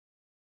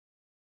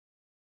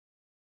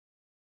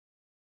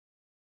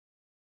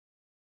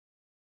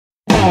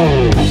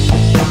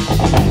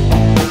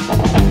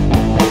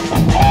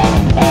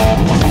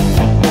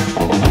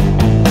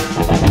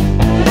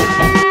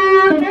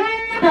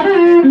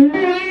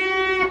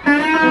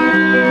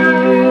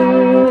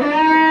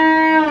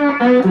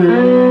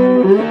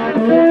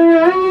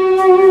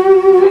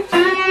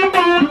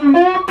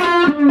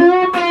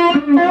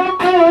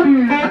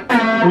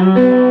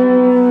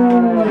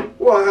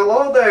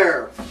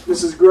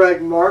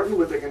Greg Martin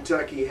with the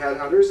Kentucky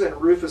Headhunters and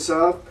Rufus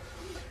Huff,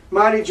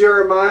 Mighty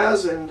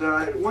Jeremiah's, and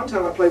at one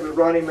time I played with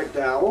Ronnie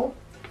McDowell.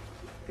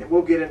 And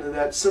we'll get into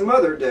that some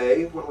other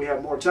day when we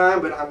have more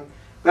time, but I'm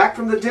back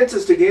from the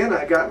dentist again.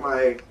 I got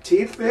my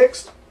teeth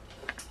fixed.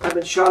 I've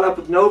been shot up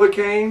with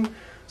Novocaine,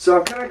 so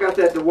I've kind of got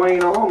that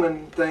Dwayne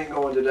Allman thing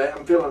going today.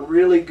 I'm feeling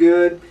really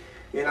good,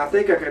 and I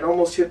think I can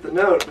almost hit the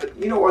note. But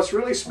you know what's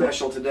really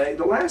special today?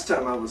 The last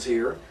time I was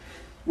here,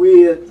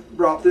 we had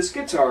brought this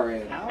guitar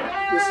in.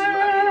 This is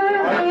my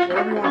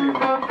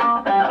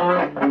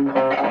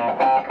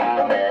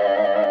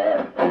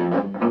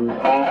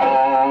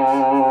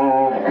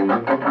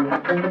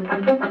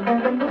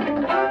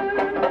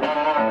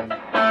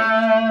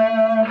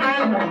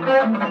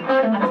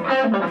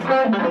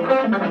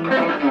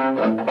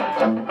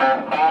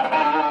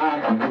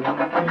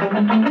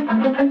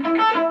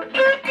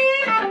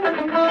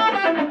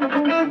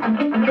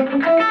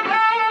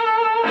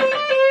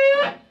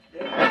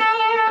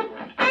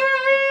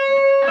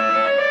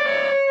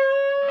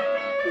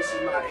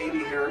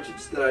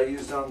that I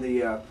used on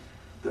the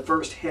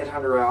first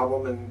Headhunter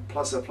album, and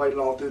plus I played it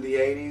all through the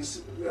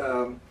 80s.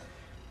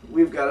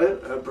 We've got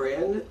a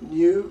brand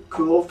new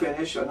cool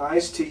finish, a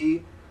nice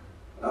tea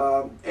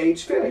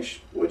aged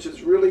finish, which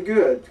is really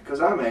good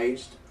because I'm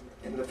aged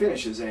and the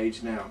finish is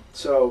aged now.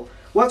 So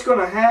what's going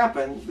to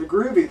happen, the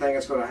groovy thing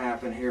that's going to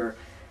happen here,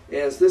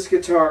 is this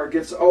guitar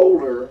gets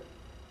older.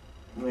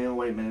 Well,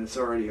 wait a minute, it's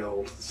already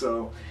old.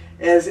 So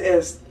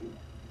as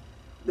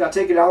I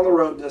take it on the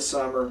road this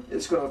summer,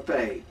 it's going to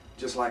fade,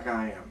 just like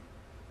I am.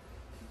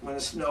 When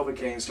this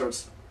Novocaine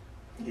starts,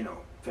 you know,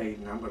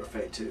 fading, I'm going to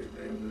fade too,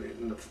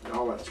 and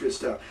all that good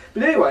stuff.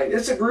 But anyway,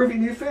 it's a groovy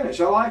new finish.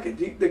 I like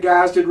it. The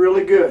guys did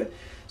really good.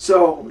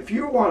 So if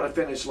you want a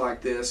finish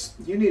like this,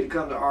 you need to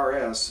come to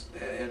RS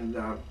and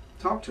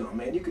talk to them,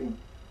 man. You can,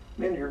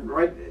 man,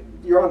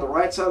 you're on the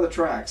right side of the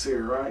tracks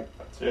here, right?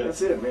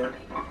 That's it, man.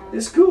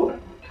 It's cool.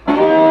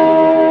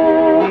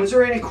 Is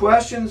there any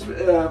questions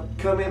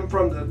come in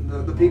from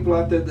the people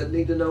out there that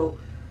need to know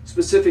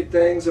specific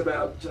things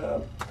about?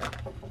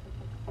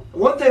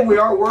 One thing we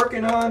are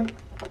working on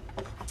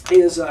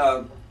is,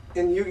 and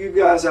you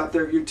guys out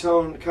there, you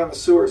tone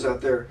connoisseurs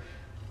out there,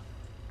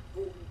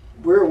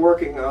 we're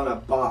working on a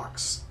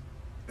box,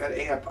 an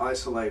amp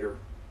isolator,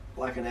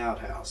 like an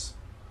outhouse,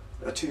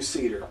 a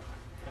two-seater.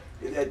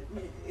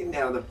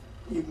 Now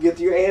you can get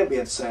your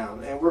ambient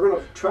sound, and we're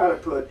going to try to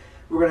put.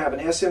 We're going to have an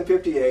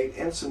SM58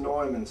 and some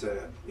Neumanns in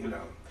it, you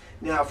know.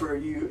 Now, for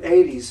you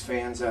 80s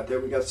fans out there,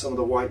 we got some of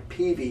the white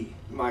Peavey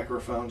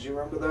microphones. You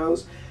remember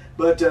those?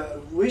 But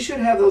we should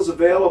have those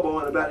available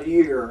in about a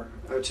year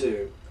or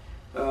two.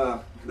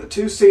 The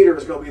two-seater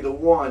is going to be the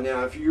one.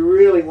 Now, if you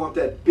really want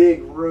that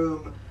big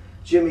room,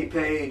 Jimmy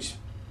Page,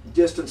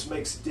 distance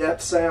makes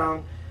depth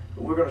sound,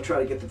 we're going to try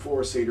to get the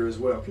four-seater as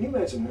well. Can you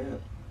imagine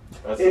that?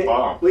 That's the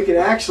bomb. We can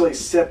actually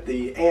set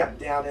the amp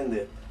down in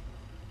the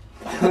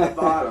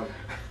bottom.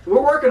 We're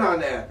working on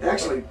that.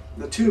 Actually,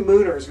 the two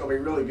Mooner is going to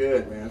be really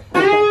good, man.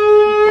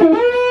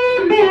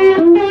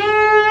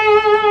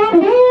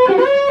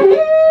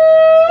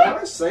 I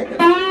was singing.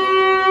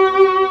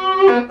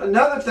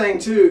 Another thing,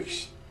 too,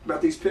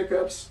 about these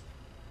pickups,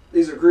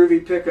 these are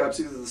groovy pickups.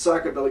 These are the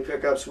Psychebilly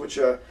pickups, which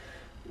are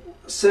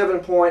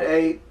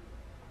 7.8,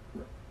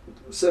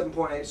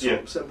 7.8, yeah.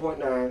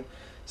 7.9,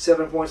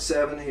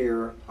 7.7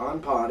 here,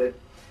 unpotted.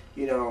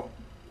 You know,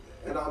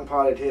 an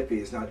unpotted hippie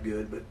is not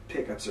good, but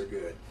pickups are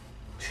good.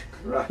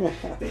 Right?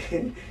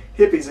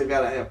 Hippies have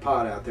got to have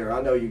pot out there.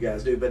 I know you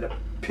guys do, but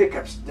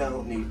pickups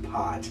don't need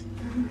pot.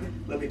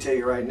 Let me tell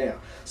you right now.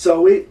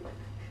 So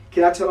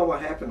can I tell them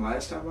what happened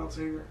last time I was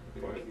here?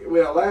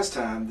 Well, last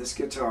time this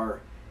guitar,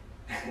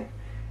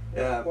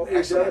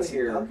 actually in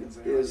here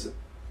is,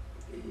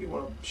 you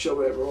want to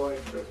show that, Roy?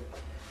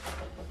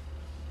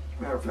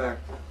 Matter of fact,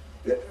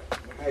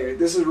 hey,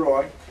 this is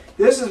Roy.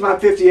 This is my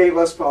 58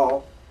 Les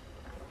Paul.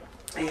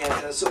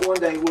 And so one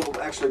day we'll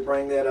actually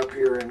bring that up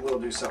here and we'll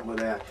do something with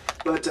that.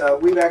 But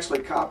we've actually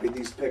copied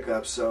these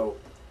pickups, so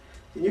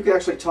you can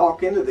actually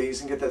talk into these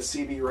and get that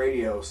CB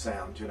radio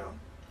sound, you know.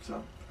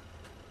 So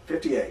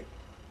 58.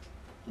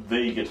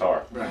 The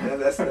guitar. Right,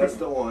 that's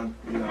the one,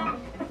 you know.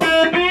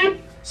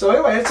 So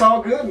anyway, it's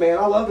all good, man.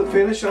 I love the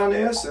finish on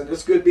this, and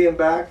it's good being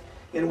back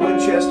in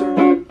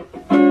Winchester.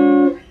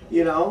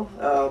 You know,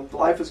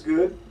 life is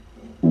good.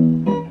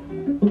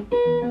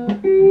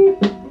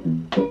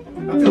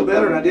 I feel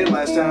better than I did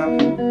last time.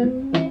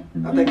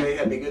 I think they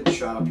had me good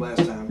shot up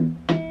last time.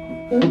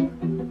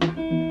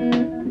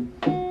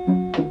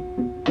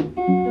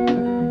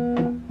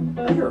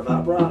 I hear a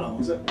vibrato.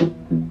 Is it?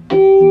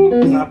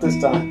 Not this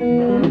time.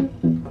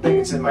 I think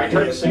it's in my head.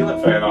 Turn the ceiling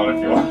fan on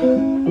if you want.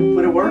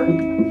 Would it work?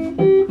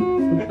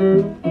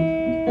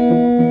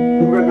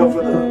 We're going to go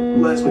for the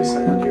Leslie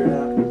sound here now.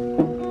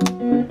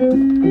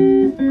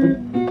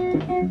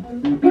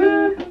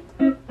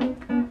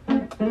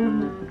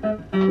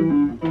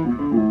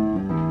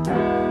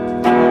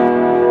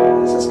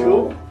 This is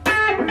cool.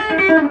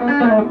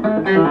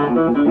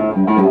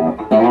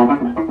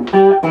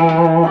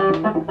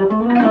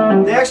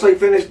 They actually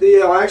finished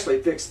the, I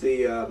actually fixed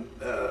the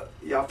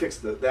I'll fix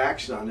the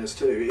action on this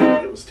too.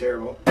 It was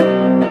terrible.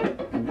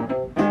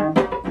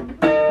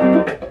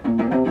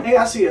 Hey,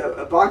 I see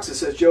a box that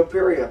says Joe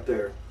Perry up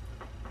there.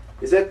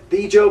 Is that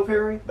the Joe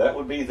Perry? That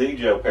would be the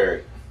Joe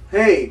Perry.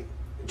 Hey,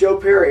 Joe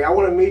Perry, I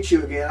want to meet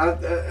you again.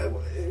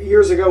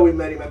 Years ago we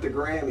met him at the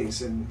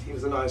Grammys, and he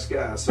was a nice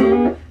guy.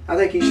 So I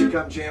think he should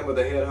come jam with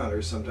the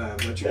Headhunters sometime.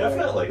 Don't you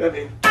Definitely.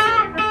 Think?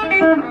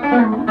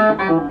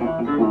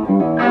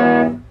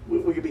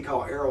 We could be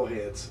called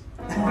Arrowheads.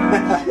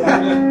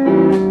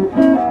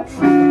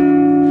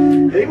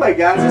 Anyway,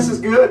 guys, this is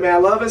good, man. I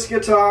love this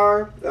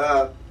guitar.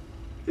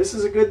 This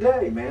is a good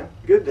day, man.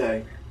 Good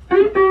day.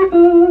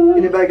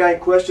 Anybody got any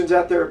questions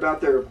out there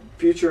about their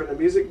future in the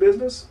music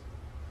business?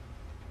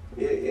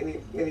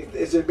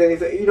 Has there been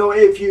anything? You know,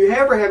 if you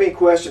ever have any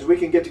questions, we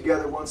can get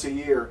together once a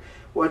year.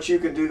 What you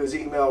can do is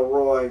email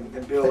Roy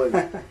and Billy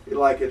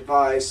like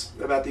advice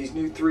about these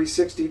new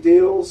 360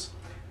 deals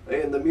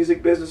in the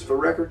music business for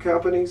record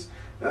companies.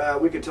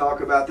 We could talk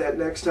about that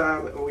next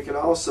time. And we can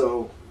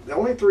also, the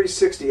only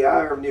 360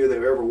 I ever knew that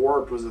ever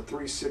worked was the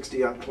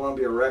 360 on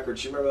Columbia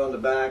Records. You remember on the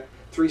back,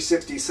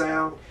 360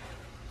 sound?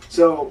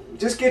 So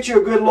just get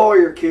you a good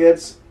lawyer,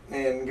 kids,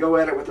 and go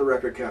at it with the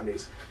record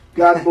companies.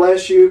 God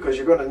bless you, because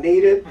you're going to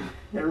need it.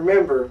 And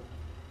remember,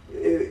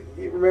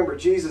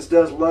 Jesus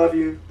does love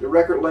you. The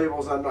record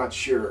labels, I'm not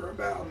sure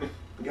about.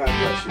 God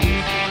bless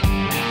you.